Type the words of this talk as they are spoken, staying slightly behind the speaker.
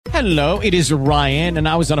Hello, it is Ryan, and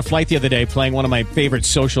I was on a flight the other day playing one of my favorite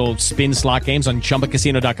social spin slot games on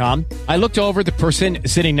ChumbaCasino.com. I looked over at the person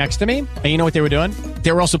sitting next to me, and you know what they were doing?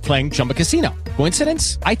 They were also playing Chumba Casino.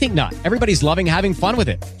 Coincidence? I think not. Everybody's loving having fun with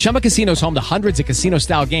it. Chumba Casino is home to hundreds of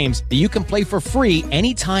casino-style games that you can play for free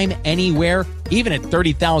anytime, anywhere, even at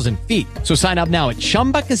 30,000 feet. So sign up now at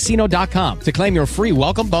ChumbaCasino.com to claim your free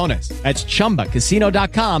welcome bonus. That's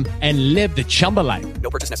ChumbaCasino.com and live the Chumba life. No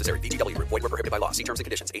purchase necessary. VGW. Void where prohibited by law. See terms and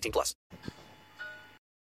conditions. 18+.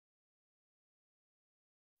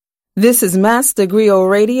 This is Master Griot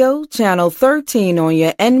Radio, Channel 13 on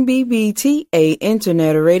your NBBTA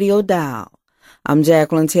Internet Radio dial. I'm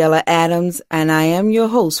Jacqueline Taylor Adams, and I am your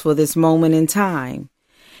host for this moment in time.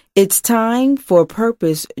 It's time for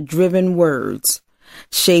purpose-driven words,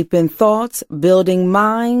 shaping thoughts, building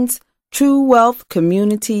minds, true wealth,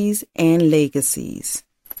 communities, and legacies.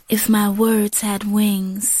 If my words had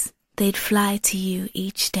wings, they'd fly to you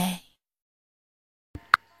each day.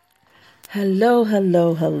 Hello,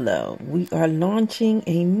 hello, hello. We are launching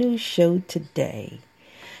a new show today.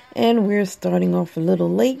 And we're starting off a little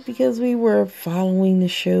late because we were following the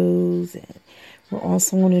shows. And we're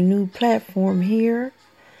also on a new platform here.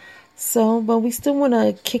 So, but we still want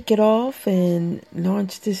to kick it off and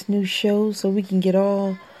launch this new show so we can get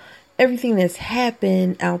everything that's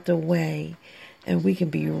happened out the way. And we can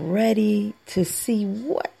be ready to see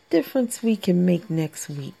what difference we can make next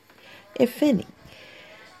week, if any.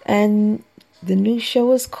 And the new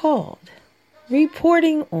show is called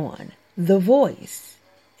Reporting on The Voice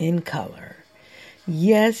in Color.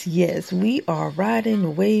 Yes, we are riding the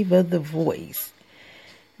wave of The Voice.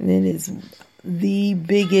 And it is the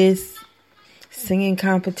biggest singing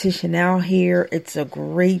competition out here. It's a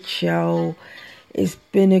great show. It's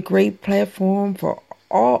been a great platform for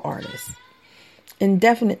all artists, and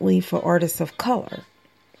definitely for artists of color.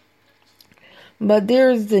 But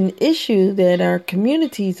there's an issue that our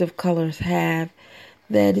communities of colors have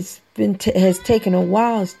that has taken a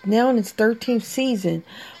while. It's now in its 13th season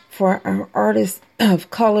for our artists of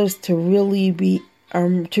colors to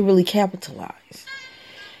really capitalize.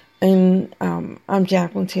 And I'm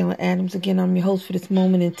Jacqueline Taylor Adams. Again, I'm your host for this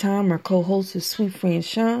moment in time. Our co-host is sweet friend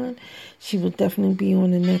Sean. She will definitely be on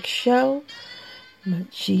the next show.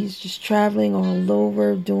 But she's just traveling all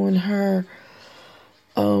over doing her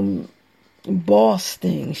boss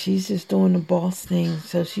thing. She's just doing the boss thing.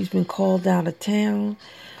 So she's been called out of town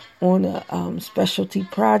on a specialty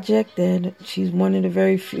project, and she's one of the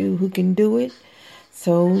very few who can do it.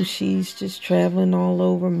 So she's just traveling all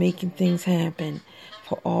over, making things happen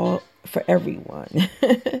for everyone.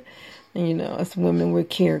 And, you know, as women, we're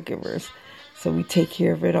caregivers, so we take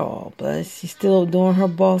care of it all. But she's still doing her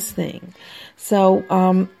boss thing. So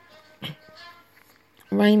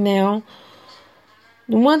right now,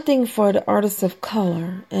 the one thing for the artists of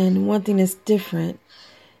color, and one thing that's different,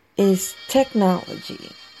 is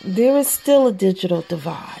technology. There is still a digital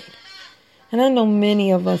divide. And I know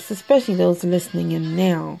many of us, especially those listening in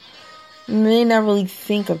now, may not really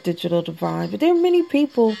think of digital divide, but there are many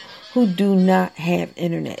people who do not have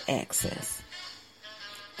internet access.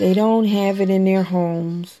 They don't have it in their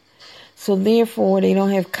homes, so therefore they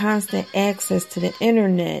don't have constant access to the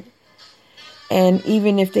internet. And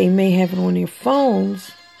even if they may have it on their phones,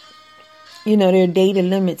 you know, there are data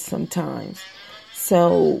limits sometimes.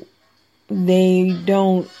 So they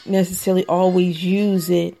don't necessarily always use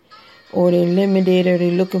it, or they're limited, or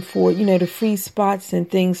they're looking for, you know, the free spots and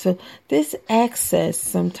things. So this access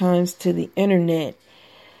sometimes to the internet,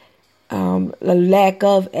 the lack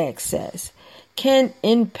of access, can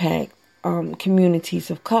impact communities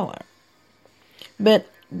of color. But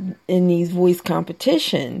in these voice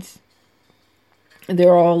competitions,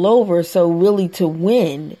 they're all over. So really, to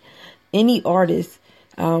win, any artist,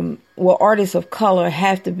 artists of color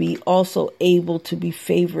have to be also able to be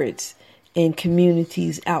favorites in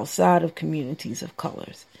communities outside of communities of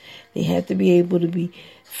colors. They have to be able to be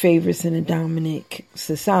favorites in a dominant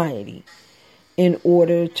society in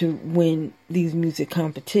order to win these music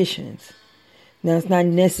competitions. Now, it's not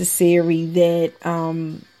necessary that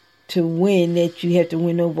to win that you have to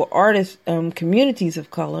win over artists, communities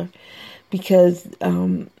of color, because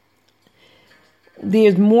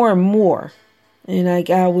there's more and more. And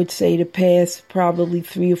I would say the past probably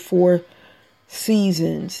 3 or 4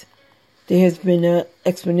 seasons, there has been an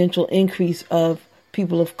exponential increase of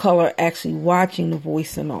people of color actually watching The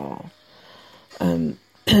Voice and all. Not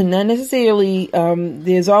necessarily,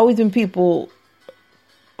 there's always been people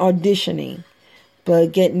auditioning,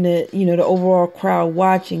 but getting the overall crowd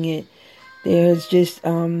watching it, there's just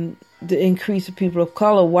the increase of people of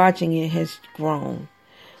color watching it has grown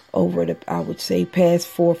over the, I would say, past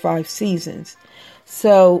 4 or 5 seasons.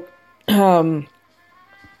 So,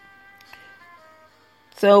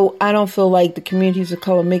 so I don't feel like the communities of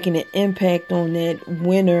color making an impact on that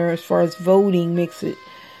winner as far as voting makes it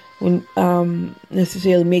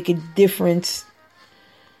necessarily make a difference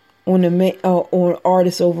on on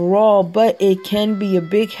artists overall, but it can be a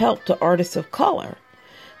big help to artists of color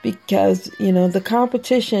because, the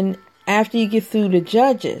competition after you get through the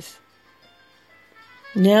judges,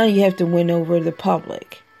 now you have to win over the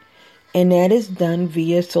public. And that is done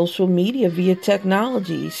via social media, via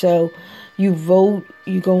technology. So you vote,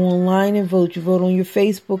 you go online and vote, you vote on your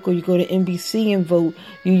Facebook or you go to NBC and vote,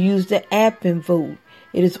 you use the app and vote.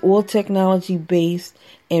 It is all technology based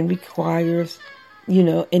and requires,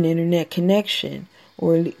 an internet connection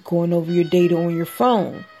or going over your data on your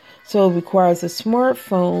phone. So it requires a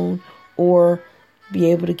smartphone or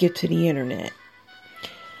be able to get to the internet.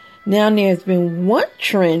 Now there's been one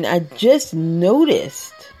trend I just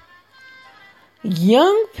noticed.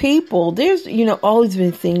 Young people, there's, always been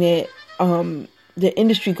a thing that the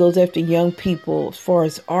industry goes after young people as far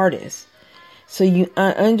as artists. So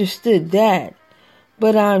I understood that.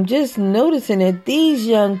 But I'm just noticing that these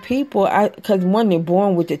young people, because one, they're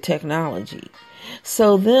born with the technology.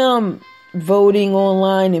 So them voting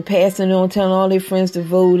online and passing it on, telling all their friends to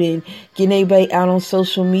vote and getting everybody out on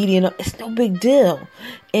social media, it's no big deal.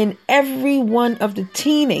 And every one of the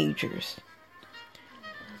teenagers,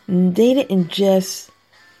 they didn't just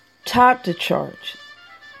top the charts.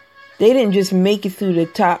 They didn't just make it through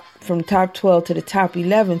from top 12 to the top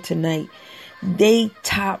 11 tonight. They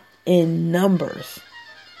top in numbers.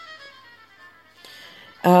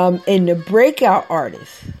 And the breakout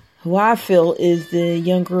artist, who I feel is the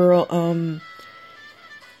young girl,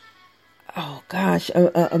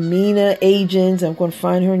 Amina Agents. I'm going to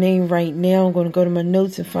find her name right now. I'm going to go to my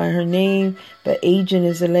notes and find her name, but Agent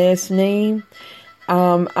is the last name.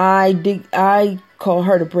 I call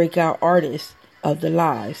her the breakout artist of the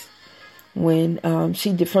lives. When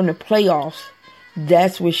she did from the playoffs,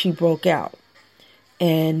 that's where she broke out.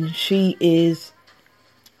 And she is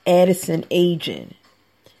Addison Agent.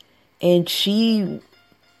 And she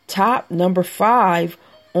topped number 5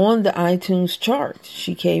 on the iTunes chart.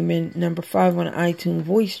 She came in number 5 on the iTunes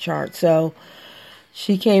voice chart. So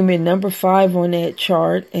she came in number 5 on that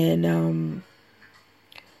chart. And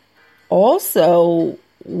also,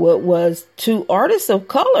 what was 2 artists of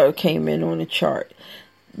color came in on the chart.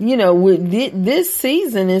 This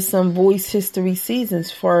season is some voice history season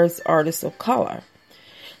as far as artists of color.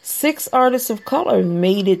 6 artists of color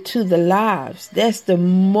made it to the lives. That's the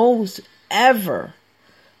most ever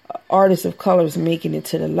artists of color is making it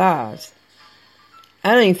to the lives.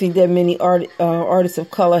 I don't even think that many artists of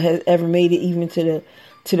color has ever made it even to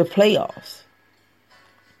the playoffs.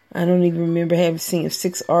 I don't even remember having seen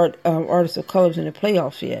 6 artists of color in the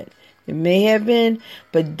playoffs yet. It may have been,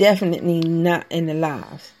 but definitely not in the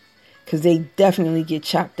lives, because they definitely get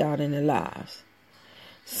chopped out in the lives.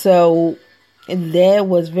 So that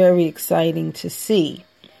was very exciting to see.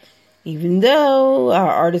 Even though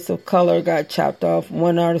our artists of color got chopped off,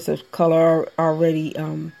 one artist of color already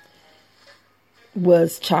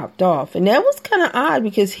was chopped off. And that was kind of odd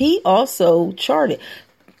because he also charted.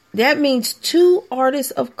 That means 2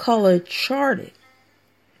 artists of color charted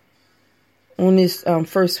on this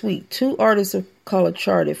first week. 2 artists of color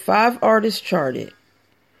charted. 5 artists charted.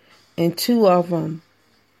 And 2 of them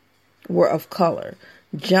were of color.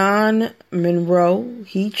 John Monroe,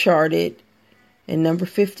 he charted at number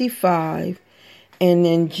 55. And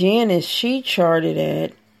then Janice, she charted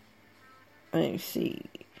at, let me see.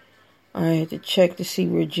 I had to check to see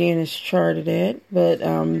where Janice charted at. But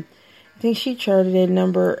I think she charted at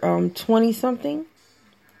number 20-something.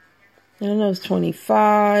 I don't know, it's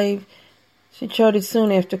 25. She charted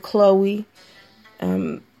soon after Chloe.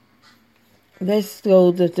 Let's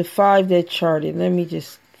go to the 5 that charted. Let me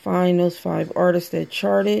just find those 5 artists that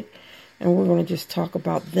charted, and we're going to just talk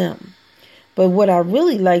about them. But what I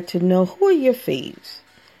really like to know, who are your faves?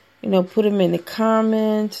 Put them in the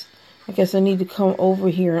comments. I guess I need to come over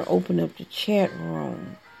here and open up the chat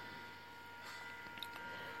room.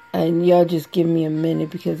 And y'all just give me a minute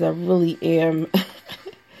because I really am.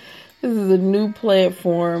 This is a new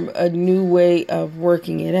platform, a new way of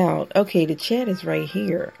working it out. Okay, the chat is right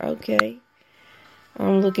here. Okay.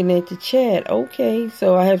 I'm looking at the chat. Okay,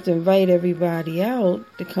 so I have to invite everybody out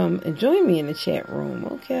to come and join me in the chat room.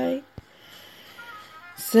 Okay.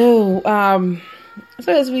 So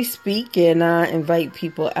as we speak and I invite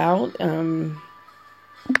people out, so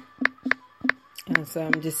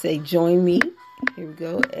I'm just say join me. Here we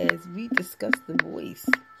go as we discuss the voice.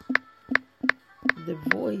 The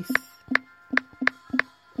voice.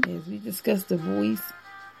 As we discuss the voice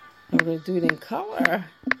We're going to do it in color.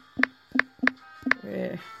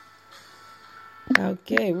 Yeah.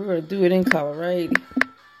 Okay, we're going to do it in color, right?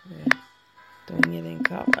 Yeah. Doing it in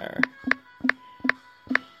color.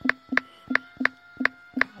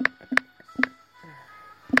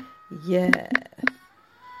 Yeah.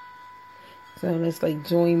 So let's like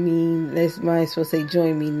join me. Let's might as well say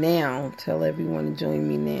join me now. Tell everyone to join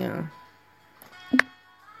me now.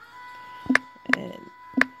 And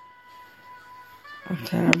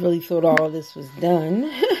okay, I really thought all of this was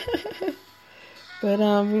done. But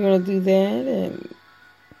we're gonna do that, and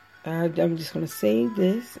I'm just gonna save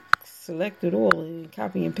this, select it all, and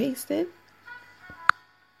copy and paste it.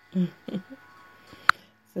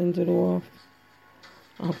 Send it off.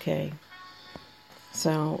 Okay.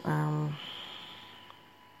 So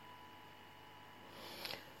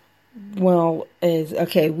we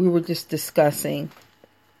were just discussing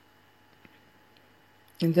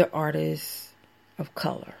the artists of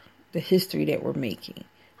color, the history that we're making.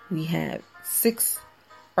 We have 6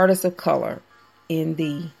 artists of color in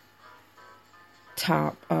the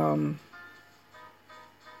top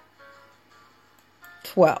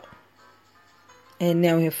 12. And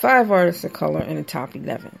now we have 5 artists of color in the top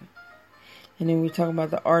 11. And then we're talking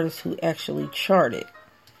about the artists who actually charted.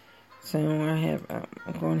 So I'm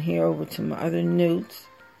going here over to my other notes.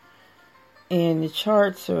 And the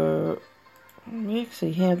charts are, we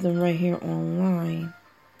actually have them right here online.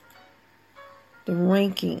 The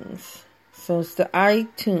rankings. So it's the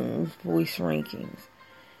iTunes voice rankings.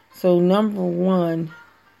 So number 1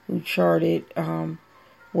 who charted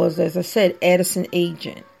was, as I said, Addison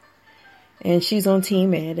Agent. And she's on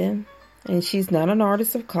Team Adam. And she's not an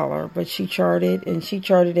artist of color, but she charted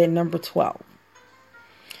at number 12.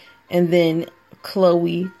 And then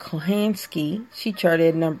Chloe Kohanski, she charted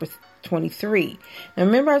at number 23. Now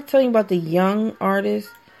remember I was telling you about the young artists?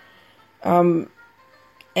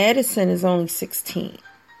 Addison is only 16.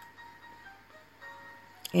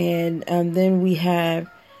 And then we have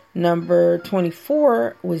number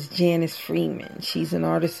 24 was Janice Freeman. She's an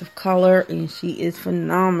artist of color and she is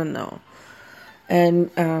phenomenal. And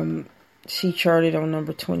she charted on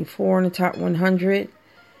number 24 in the top 100.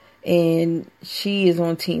 And she is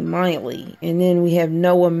on Team Miley. And then we have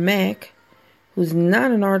Noah Mack, who's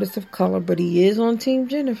not an artist of color, but he is on Team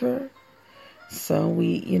Jennifer. So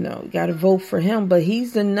we, got to vote for him. But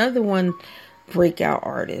he's another one breakout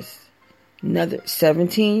artist. Another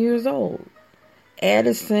 17 years old.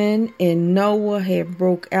 Addison and Noah have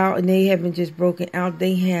broke out. And they haven't just broken out.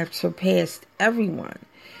 They have surpassed everyone.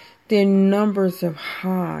 Their numbers are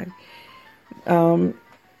high.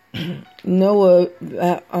 Noah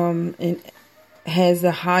has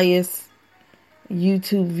the highest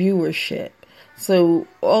YouTube viewership. So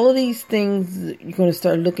all of these things, you're going to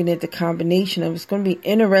start looking at the combination of. It's going to be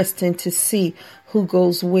interesting to see who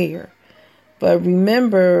goes where. But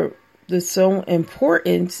remember, the so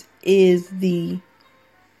important is the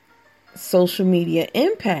social media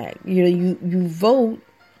impact. You vote.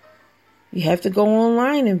 You have to go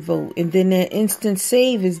online and vote. And then that instant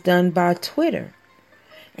save is done by Twitter.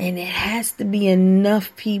 And it has to be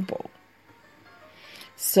enough people.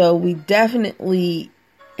 So we definitely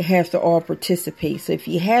have to all participate. So if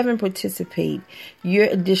you haven't participated, your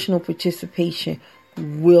additional participation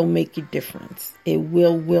will make a difference. It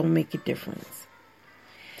will make a difference.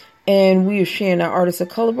 And we are sharing our artists of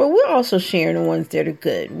color, but we're also sharing the ones that are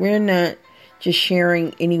good. We're not just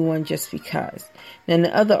sharing anyone just because. And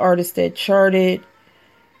the other artist that charted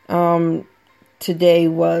today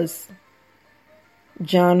was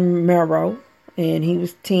John Merrow, and he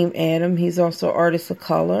was Team Adam. He's also artist of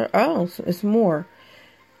color. Oh, so it's more.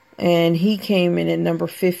 And he came in at number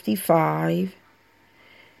 55.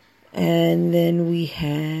 And then we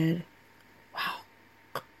had,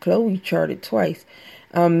 Chloe charted twice.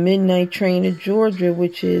 Midnight Train to Georgia,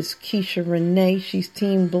 which is Keisha Renee. She's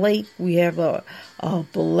Team Blake. We have a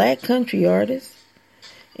black country artist.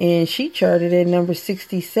 And she charted at number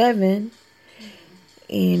 67.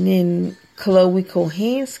 And then Chloe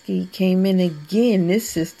Kohanski came in again. This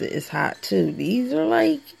sister is hot too. These are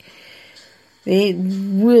they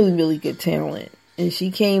really, really good talent. And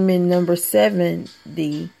she came in number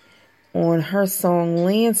 70 on her song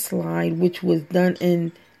Landslide, which was done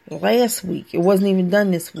in last week. It wasn't even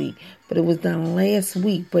done this week, but it was done last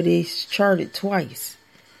week, but it's charted twice.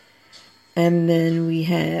 And then we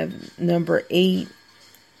have number 8,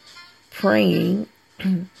 Praying,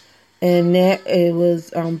 and that it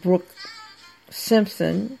was Brooke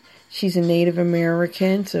Simpson. She's a Native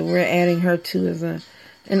American, so we're adding her too as an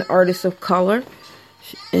artist of color.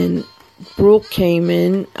 And Brooke came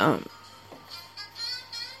in.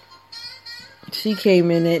 She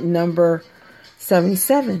came in at number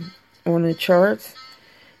 77. on the charts.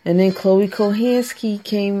 And then Chloe Kohanski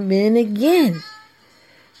came in again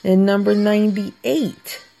at number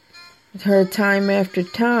 98. Her Time After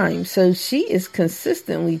Time. So she is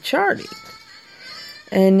consistently charting.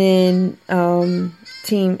 And then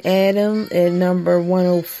Team Adam at number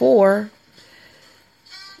 104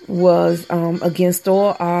 was Against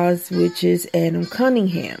All Odds, which is Adam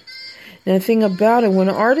Cunningham. Now the thing about it, when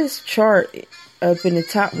an artist chart up in the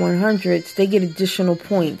top 100s, they get additional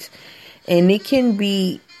points. And it can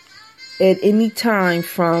be at any time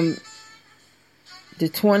from the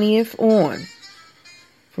 20th on,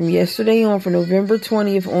 from yesterday on, from November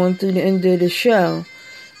 20th on through the end of the show,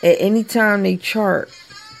 at any time they chart,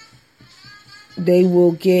 they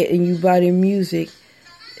will get, and you buy their music,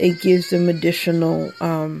 it gives them additional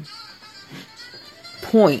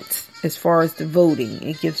points as far as the voting.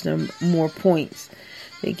 It gives them more points.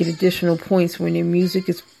 They get additional points when their music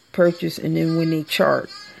is purchased and then when they chart.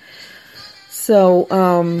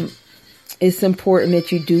 So, it's important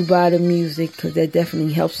that you do buy the music because that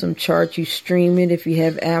definitely helps them chart. You stream it. If you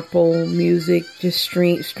have Apple Music, just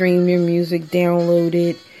stream your music, download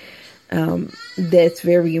it. That's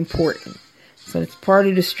very important. So it's part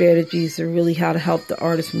of the strategies of really how to help the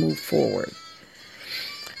artist move forward.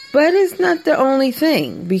 But it's not the only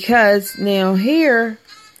thing, because now here,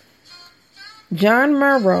 John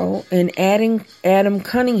Morrow and Adam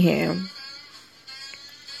Cunningham,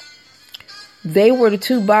 they were the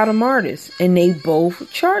two bottom artists, and they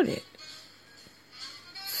both charted.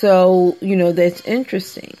 So, that's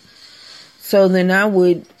interesting. So then I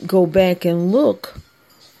would go back and look,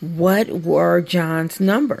 what were John's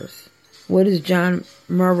numbers? What is John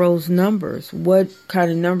Morrow's numbers? What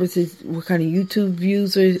kind of numbers what kind of YouTube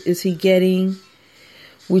views is he getting?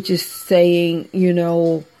 Which is saying,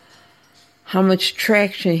 how much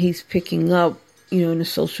traction he's picking up, in the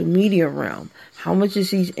social media realm. How much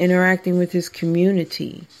is he interacting with his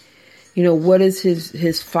community? What is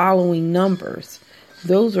his following numbers?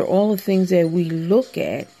 Those are all the things that we look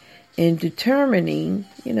at in determining,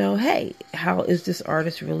 hey, how is this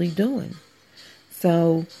artist really doing?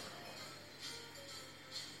 So,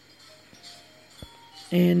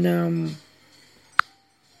 and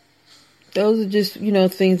those are just,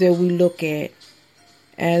 things that we look at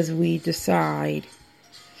as we decide,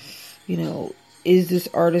 is this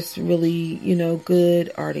artist really,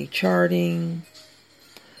 good? Are they charting?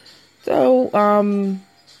 So,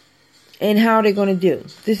 and how are they going to do?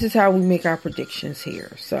 This is how we make our predictions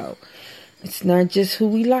here. So, it's not just who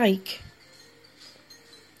we like,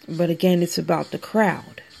 but again, it's about the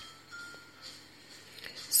crowd.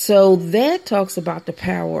 So, that talks about the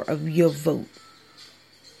power of your vote.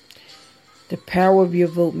 The power of your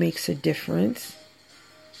vote makes a difference.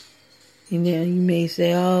 You may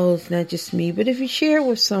say, oh, it's not just me. But if you share it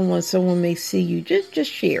with someone may see you. Just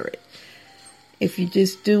share it. If you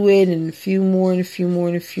just do it and a few more and a few more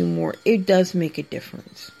and a few more, it does make a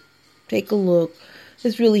difference. Take a look.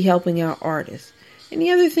 It's really helping out artists. And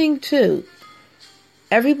the other thing, too,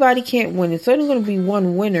 everybody can't win. It's only going to be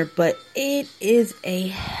one winner, but it is a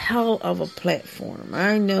hell of a platform.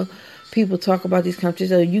 I know people talk about these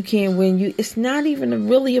competitions. Oh, you can't win. It's not even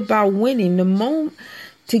really about winning. The moment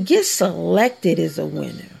to get selected is a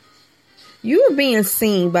winner. You are being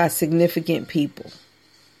seen by significant people.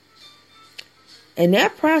 And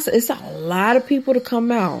that process, it's a lot of people to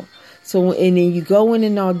come out. So, and then you go in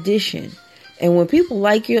and audition. And when people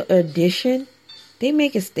like your audition, they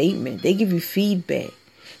make a statement. They give you feedback.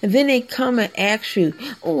 And then they come and ask you,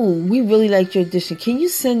 oh, we really liked your audition. Can you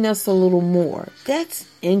send us a little more? That's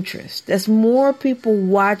interest. That's more people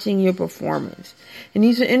watching your performance. And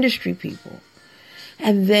these are industry people.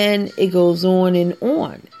 And then it goes on and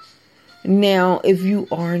on. Now, if you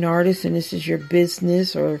are an artist and this is your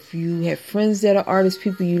business, or if you have friends that are artists,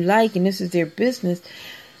 people you like, and this is their business,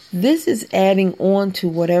 this is adding on to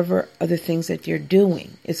whatever other things that they're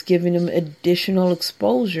doing. It's giving them additional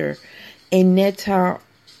exposure. And that's how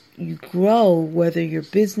you grow, whether your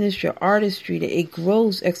business, your artistry, that it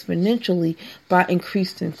grows exponentially by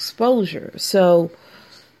increased exposure. So,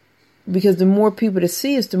 because the more people to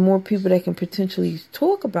see us, the more people that can potentially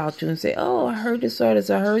talk about you and say, oh, I heard this artist,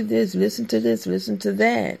 I heard this, listen to this, listen to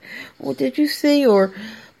that. What did you see? Or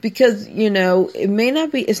because, it may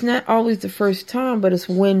not be, it's not always the first time, but it's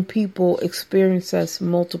when people experience us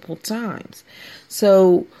multiple times.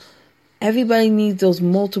 So everybody needs those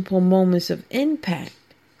multiple moments of impact.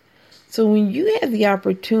 So when you have the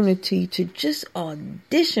opportunity to just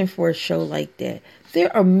audition for a show like that,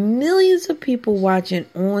 there are millions of people watching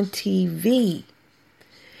on TV.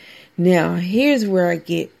 Now, here's where I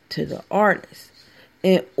get to the artist.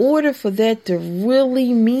 In order for that to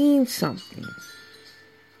really mean something,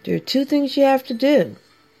 There are two things you have to do.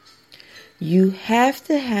 You have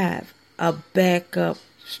to have a backup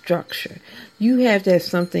structure. You have to have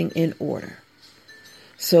something in order.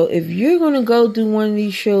 So if you're going to go do one of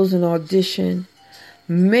these shows and audition,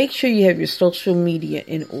 make sure you have your social media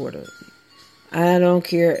in order. I don't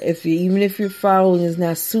care even if your following is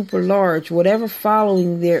not super large, whatever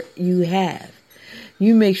following there you have,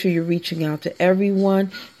 you make sure you're reaching out to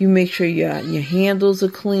everyone. You make sure your handles are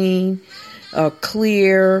clean,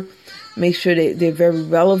 clear. Make sure that they're very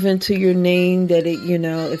relevant to your name. That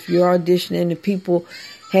if you're auditioning and people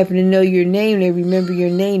happen to know your name, they remember your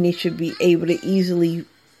name, they should be able to easily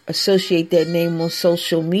associate that name on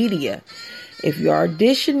social media. If you're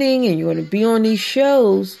auditioning and you want to be on these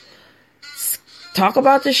shows, talk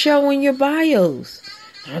about the show in your bios.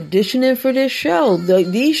 Auditioning for this show.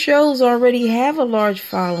 These shows already have a large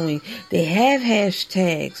following. They have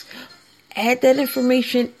hashtags. Add that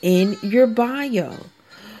information in your bio.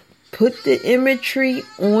 Put the imagery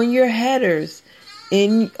on your headers,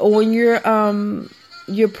 on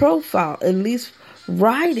your profile. At least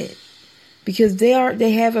write it, because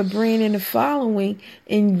they have a brand and a following,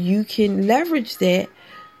 and you can leverage that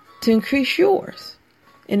to increase yours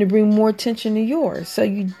and to bring more attention to yours. So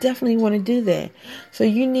you definitely want to do that. So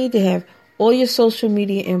you need to have all your social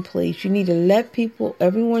media in place. You need to let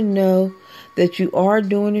everyone know that you are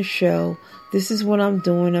doing a show. This is what I'm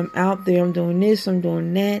doing. I'm out there. I'm doing this. I'm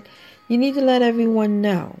doing that. You need to let everyone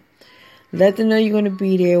know. Let them know you're going to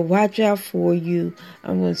be there. Watch out for you.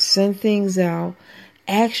 I'm going to send things out.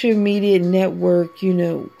 Ask your immediate network,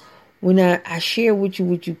 when I share with you,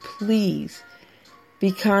 would you please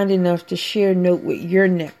be kind enough to share a note with your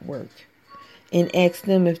network and ask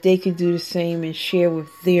them if they could do the same and share with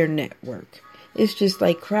their network. It's just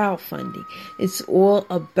like crowdfunding. It's all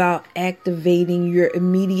about activating your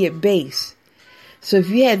immediate base. So if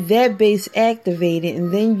you have that base activated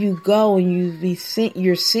and then you go and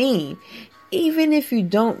you're seen, even if you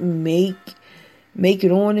don't make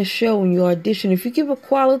it on the show when you audition, if you give a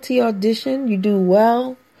quality audition, you do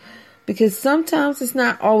well, because sometimes it's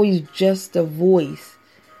not always just the voice,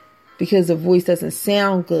 because the voice doesn't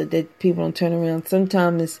sound good that people don't turn around.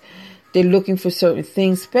 Sometimes they're looking for certain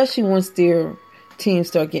things, especially once their teams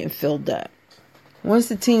start getting filled up. Once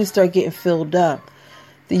the teams start getting filled up,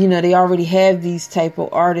 they already have these type of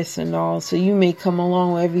artists and all. So you may come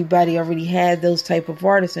along, everybody already had those type of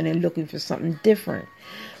artists and they're looking for something different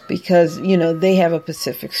because, they have a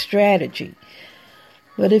specific strategy.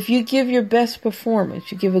 But if you give your best performance,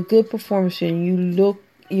 you give a good performance and you look,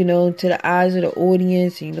 into the eyes of the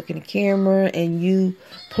audience and you look in the camera and you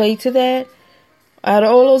play to that, out of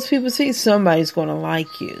all those people see, somebody's going to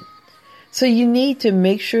like you. So you need to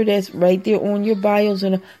make sure that's right there on your bios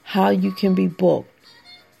and how you can be booked.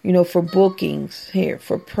 For bookings here,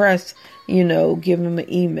 for press, give them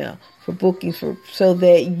an email for bookings so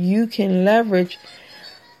that you can leverage,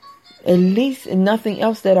 at least if nothing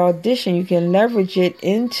else, that audition, you can leverage it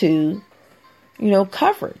into,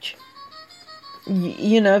 coverage. If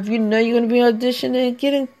you're going to be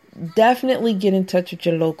auditioning, definitely get in touch with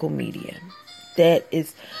your local media. That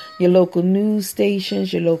is your local news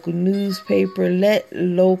stations, your local newspaper. Let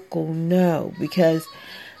local know, because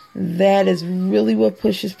that is really what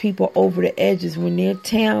pushes people over the edges, when their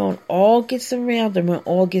town all gets around them and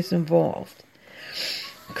all gets involved.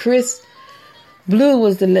 Chris Blue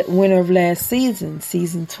was the winner of last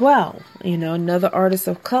season 12, another artist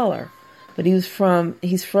of color. But he's from,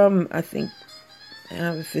 I think, I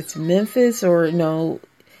don't know if it's Memphis or no,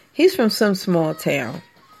 he's from some small town.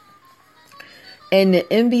 And the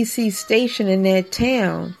NBC station in that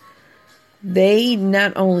town, they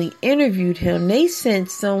not only interviewed him, they sent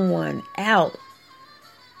someone out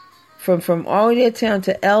from all their town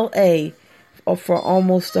to LA for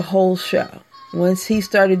almost the whole show. Once he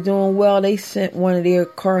started doing well, they sent one of their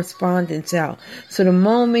correspondents out. So the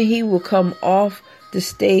moment he would come off the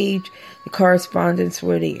stage, the correspondents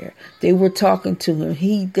were there. They were talking to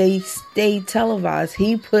him. They stayed televised.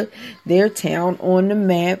 He put their town on the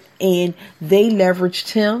map, and they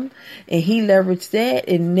leveraged him, and he leveraged that,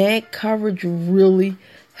 and that coverage really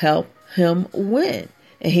helped him win.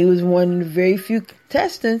 And he was one of the very few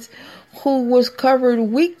contestants who was covered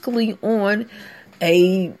weekly on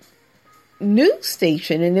a news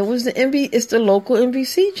station, and it's the local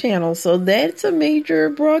NBC channel, so that's a major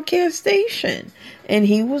broadcast station, and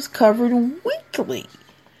he was covered weekly.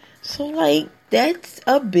 So that's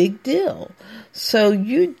a big deal. So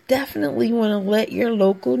you definitely want to let your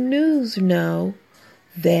local news know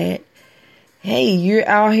that, hey, you're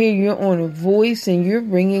out here, you're on a voice, and you're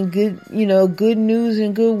bringing good news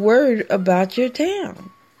and good word about your town,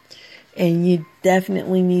 and you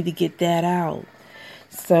definitely need to get that out.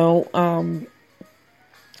 So,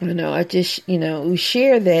 I just, we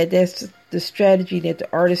share that. That's the strategy that the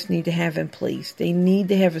artists need to have in place. They need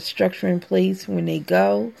to have a structure in place when they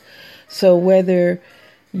go. So whether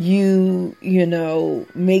you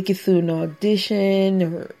make it through an audition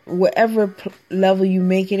or whatever level you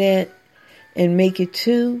make it at and make it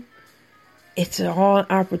to, it's all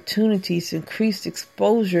opportunities, increased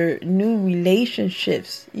exposure, new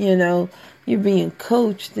relationships. You're being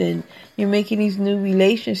coached and you're making these new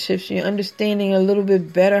relationships. You're understanding a little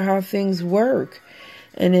bit better how things work.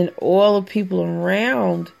 And then all the people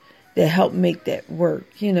around that help make that work,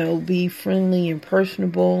 be friendly and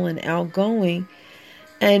personable and outgoing,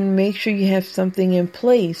 and make sure you have something in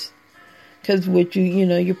place. Because what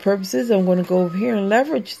your purpose is, I'm going to go over here and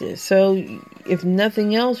leverage this. So if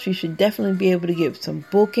nothing else, you should definitely be able to get some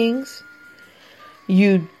bookings.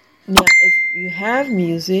 If you have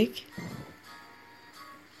music,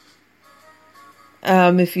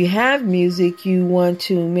 you want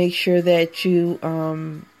to make sure that you,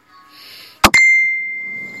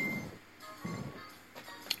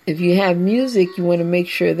 if you have music, you want to make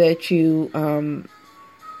sure that you,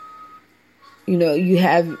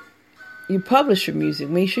 you publish your music.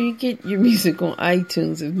 Make sure you get your music on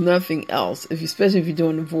iTunes, if nothing else, especially if you're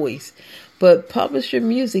doing the voice. But publish your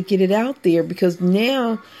music, get it out there, because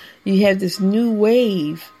now you have this new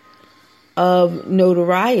wave of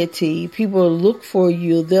notoriety. People will look for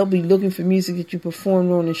you. They'll be looking for music that you performed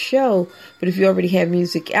on a show. But if you already have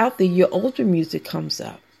music out there, your older music comes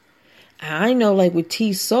up. I know, like with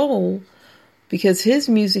T Soul, because his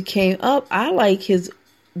music came up, I like the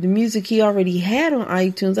music he already had on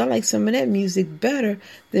iTunes. I like some of that music better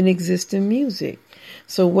than existing music.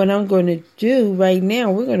 So what I'm going to do right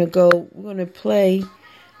now, we're going to play.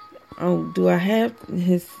 Oh, do I have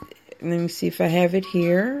his? Let me see if I have it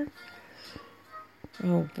here.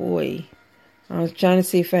 Oh boy. I was trying to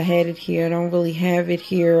see if I had it here. I don't really have it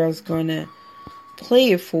here. I was going to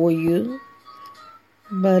play it for you.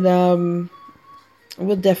 But,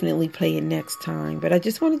 we'll definitely play it next time. But I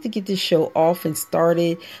just wanted to get this show off and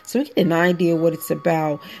started so we get an idea what it's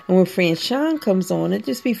about. And when Franshawn comes on, it'll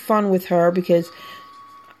just be fun with her, because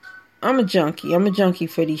I'm a junkie. I'm a junkie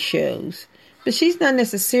for these shows. But she's not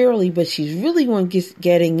necessarily, but she's really going to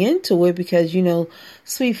getting into it because,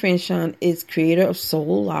 Sweet Franshawn is creator of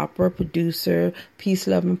soul opera, producer, peace,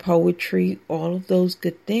 love, and poetry, all of those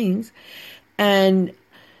good things. And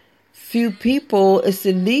few people, it's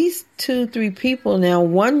at least 2-3 people now.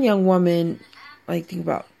 One young woman, I think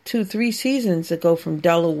about 2-3 seasons ago from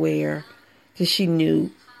Delaware, that she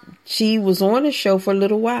knew, she was on the show for a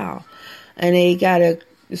little while, and they got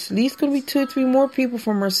it's at least going to be 2 or 3 more people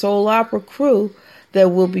from her soul opera crew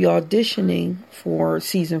that will be auditioning for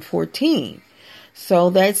season 14. So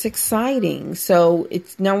that's exciting. So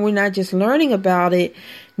now we're not just learning about it.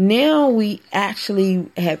 Now we actually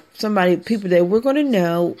have people that we're going to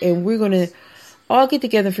know, and we're going to all get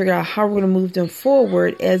together and figure out how we're going to move them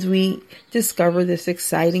forward as we discover this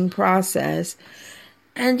exciting process,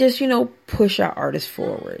 and just, push our artists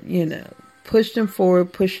forward, push them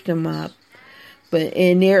forward, push them up.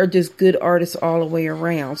 And they're just good artists all the way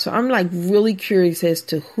around. So I'm really curious as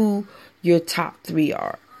to who your top 3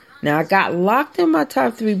 are. Now, I got locked in my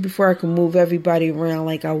top 3 before I could move everybody around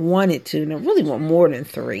like I wanted to. And I really want more than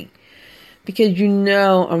 3. Because,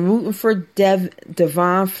 I'm rooting for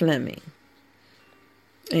Davon Fleming.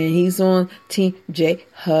 And he's on Team J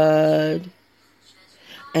HUD.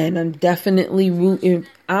 And I'm definitely rooting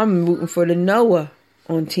for the Noah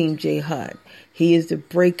on Team J HUD. He is the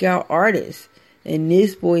breakout artist. And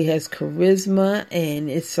this boy has charisma, and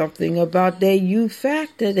it's something about that youth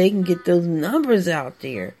factor. They can get those numbers out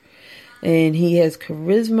there. And he has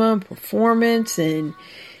charisma and performance, and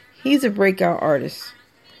he's a breakout artist.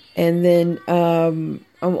 And then I'm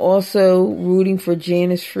also rooting for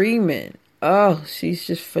Janice Freeman. Oh, she's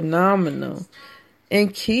just phenomenal.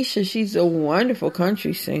 And Keisha, she's a wonderful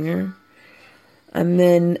country singer. And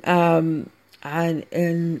then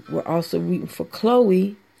we're also rooting for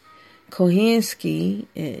Chloe Kohanski,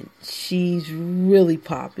 and she's really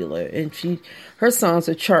popular, and her songs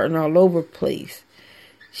are charting all over the place.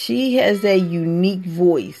 She has that unique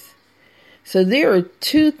voice. So there are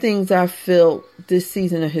 2 things I feel this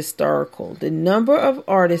season are historical: the number of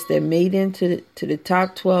artists that made into the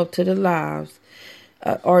top 12 to the lives,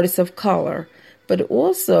 artists of color, but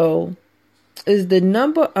also is the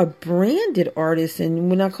number of branded artists.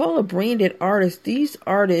 And when I call a branded artist, these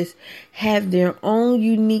artists have their own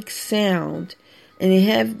unique sound, and they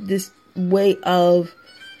have this way of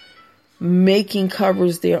making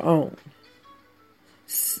covers their own.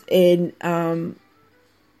 And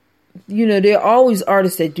there are always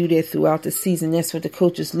artists that do that throughout the season. That's what the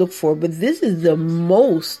coaches look for. But this is the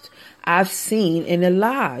most I've seen in the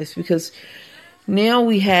lives, because now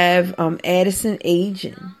we have Addison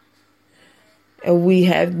Agin. We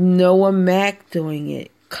have Noah Mack doing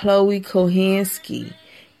it. Chloe Kohanski.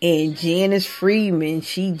 And Janice Freeman.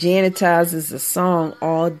 She janitizes the song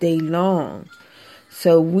all day long.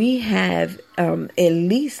 So we have at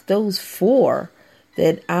least those 4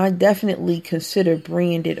 that I definitely consider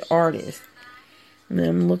branded artists. And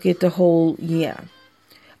I'm looking at the whole,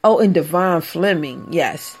 Oh, and Davon Fleming,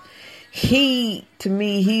 yes. To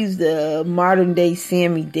me, he's the modern day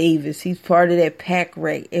Sammy Davis. He's part of that pack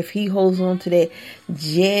rat. If he holds on to that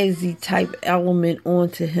jazzy type element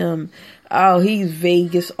onto him, he's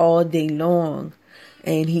Vegas all day long.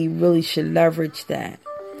 And he really should leverage that.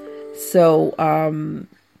 So,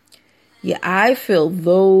 I feel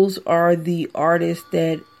those are the artists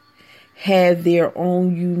that have their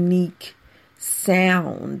own unique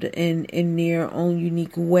sound and in their own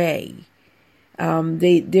unique way.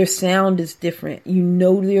 Their sound is different. You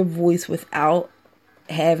know their voice without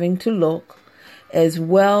having to look, as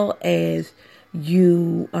well as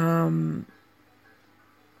you know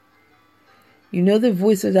their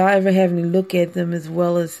voice without ever having to look at them, as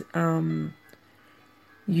well as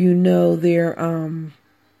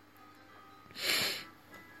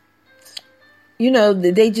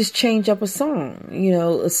they just change up a song.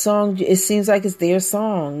 A song, it seems like it's their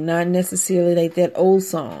song, not necessarily like that old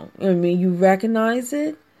song. You recognize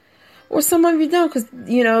it, or some of you don't, because,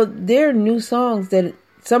 there are new songs that,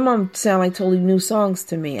 some of them sound like totally new songs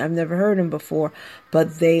to me. I've never heard them before,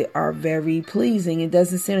 but they are very pleasing. It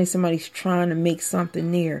doesn't sound like somebody's trying to make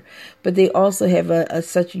something there, but they also have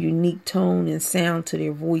such a unique tone and sound to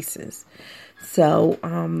their voices. So,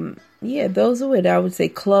 those are it. I would say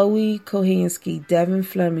Chloe Kohanski, Davon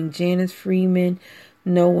Fleming, Janice Freeman,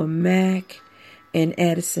 Noah Mack, and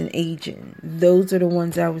Addison Agin. Those are the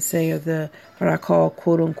ones I would say are what I call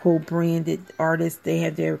quote unquote branded artists. They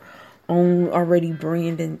have their own already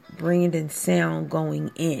brand and sound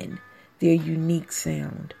going in, their unique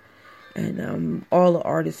sound. And all the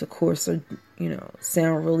artists, of course, are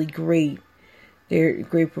sound really great. They're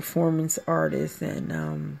great performance artists,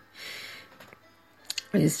 and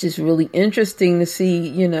it's just really interesting to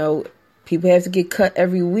see, people have to get cut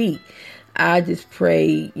every week. I just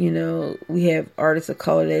pray, we have artists of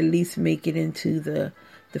color that at least make it into the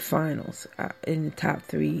finals, in the top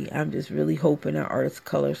 3. I'm just really hoping our artists of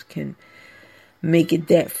colors can make it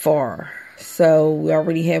that far. So we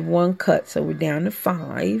already have 1 cut, so we're down to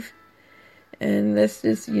 5. And let's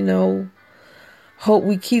just, hope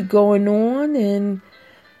we keep going on. And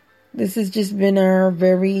this has just been our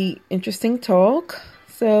very interesting talk.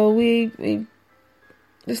 So we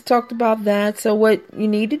just talked about that. So what you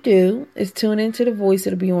need to do is tune into The Voice.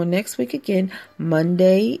 It'll be on next week again,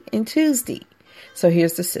 Monday and Tuesday. So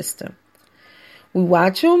here's the system. We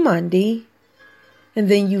watch on Monday, and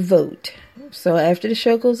then you vote. So after the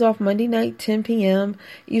show goes off Monday night, 10 p.m.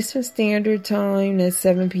 Eastern Standard Time, that's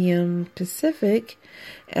 7 p.m. Pacific.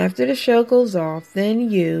 After the show goes off,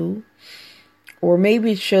 then or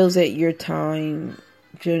maybe it shows at your time,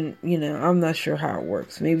 I'm not sure how it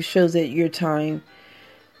works. Maybe it shows at your time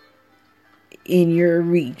in your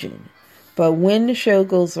region. But when the show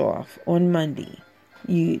goes off on Monday,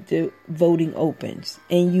 the voting opens,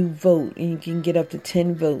 and you vote, and you can get up to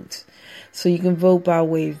 10 votes. So you can vote by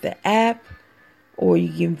way of the app, or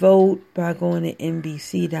you can vote by going to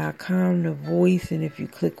NBC.com, The Voice, and if you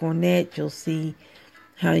click on that, you'll see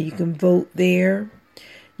how you can vote there.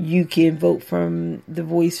 You can vote from The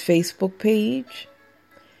Voice Facebook page.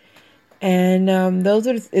 And and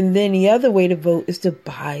then the other way to vote is to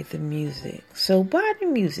buy the music. So buy the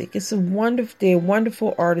music. They're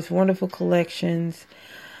wonderful artists, wonderful collections.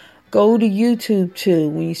 Go to YouTube too.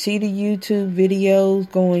 When you see the YouTube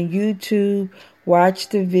videos, go on YouTube, watch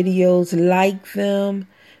the videos, like them,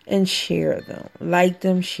 and share them. Like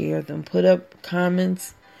them, share them. Put up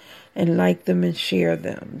comments and like them and share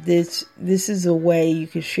them. This is a way you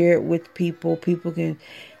can share it with people. People can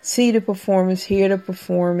see the performance, hear the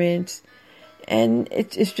performance. And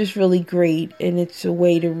it's just really great, and it's a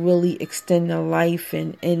way to really extend the life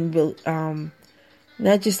and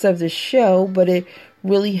not just of the show, but it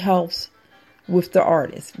really helps with the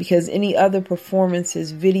artist, because any other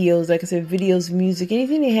performances, videos, like I said, videos, music,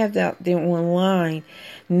 anything they have out there online,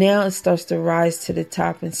 now it starts to rise to the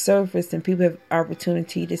top and surface, and people have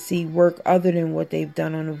opportunity to see work other than what they've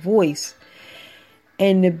done on The Voice.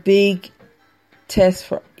 And the big test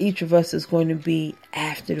for each of us is going to be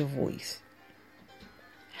after The Voice.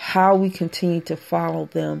 How we continue to follow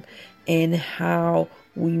them, and how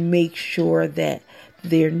we make sure that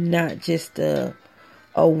they're not just a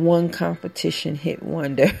one competition hit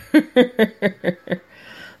wonder.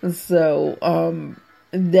 So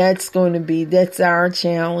that's our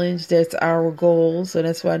challenge, that's our goal. So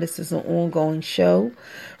that's why this is an ongoing show.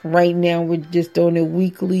 Right now we're just doing it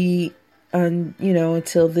weekly,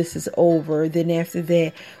 until this is over. Then after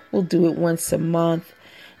that we'll do it once a month.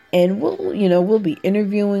 And we'll be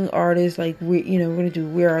interviewing artists, like we're going to do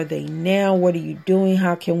Where Are They Now? What are you doing?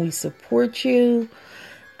 How can we support you?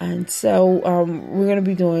 And so we're going to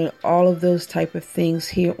be doing all of those type of things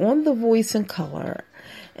here on The Voice in Color.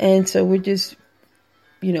 And so we're just,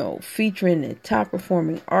 featuring the top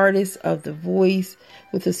performing artists of The Voice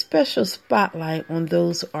with a special spotlight on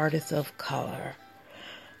those artists of color.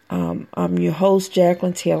 I'm your host,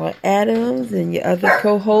 Jacqueline Taylor Adams, and your other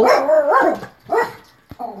co-host,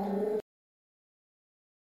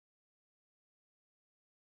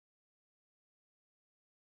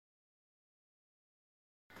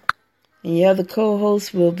 and the other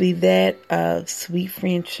co-host will be that of Sweet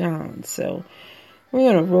Friend Sean. So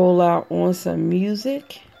we're going to roll out on some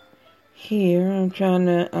music here. I'm trying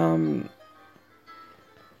to,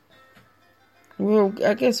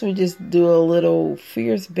 I guess we'll just do a little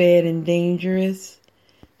Fierce, Bad, and Dangerous,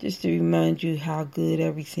 just to remind you how good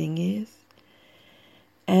everything is.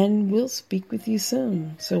 And we'll speak with you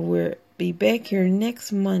soon. So we'll be back here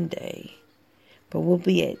next Monday. But we'll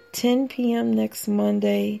be at 10 p.m. next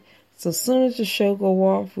Monday. So as soon as the show go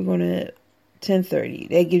off, we're going to 10:30.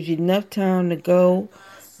 That gives you enough time to go,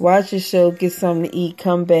 watch the show, get something to eat,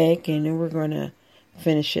 come back, and then we're going to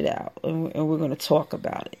finish it out. And we're going to talk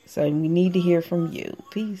about it. So we need to hear from you.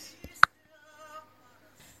 Peace.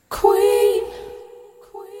 Queen,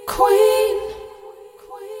 Queen,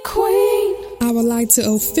 Queen. I would like to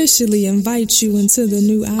officially invite you into the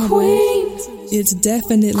new album. Queen. It's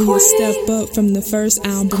definitely a step up from the first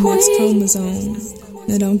album, X Chromosome.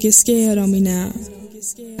 Now don't get scared on me now.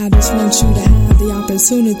 I just want you to have the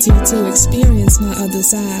opportunity to experience my other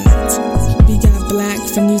side. We got Black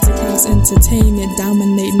from Music House Entertainment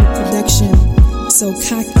dominating the production. So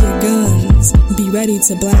cock your guns, be ready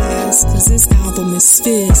to blast, cause this album is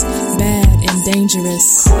fierce, bad, and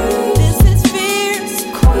dangerous. This is fierce,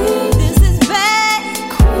 Queen. This is bad,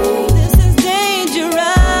 Queen. This is dangerous.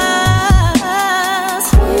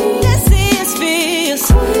 This is fierce,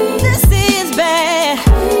 this is bad.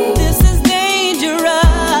 This is dangerous.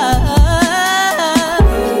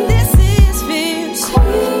 This is fierce,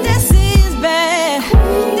 this is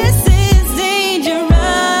bad. This is dangerous.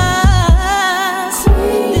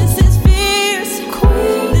 This is fierce,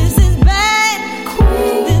 this is bad.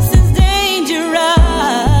 This is dangerous.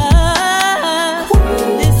 This is fierce, this is bad. This is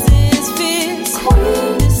dangerous. This is fierce, this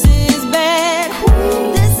is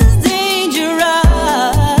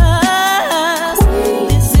bad.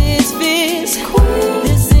 This is dangerous. This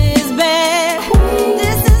is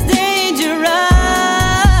fierce,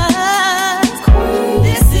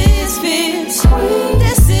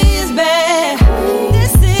 this is bad.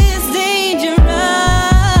 This is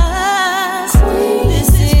dangerous. This is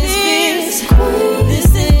fierce, this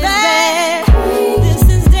is bad. This is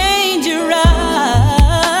dangerous.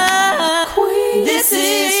 This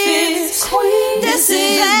is fierce, this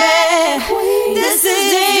is bad. This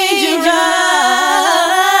is dangerous.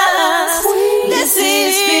 This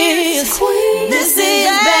is fierce, this is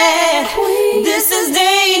bad. This is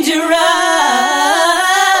dangerous.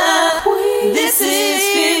 This is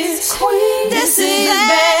fierce, this is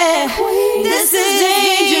bad. This is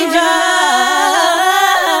dangerous.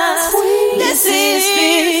 This is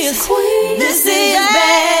fierce, this is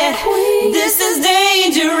bad. This is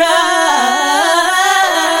dangerous.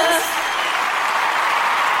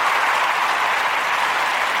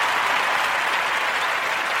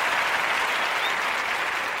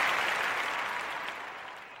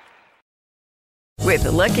 With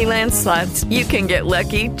the Lucky Land Slots, you can get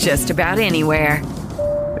lucky just about anywhere.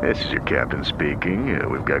 This is your captain speaking.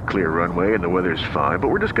 We've got clear runway and the weather's fine, but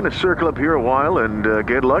we're just going to circle up here a while and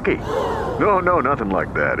get lucky. No, nothing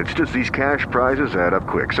like that. It's just these cash prizes add up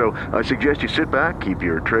quick. So I suggest you sit back, keep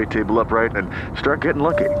your tray table upright, and start getting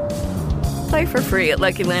lucky. Play for free at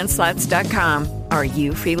LuckyLandSlots.com. Are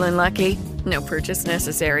you feeling lucky? No purchase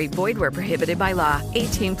necessary. Void where prohibited by law.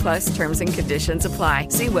 18+ terms and conditions apply.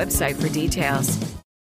 See website for details.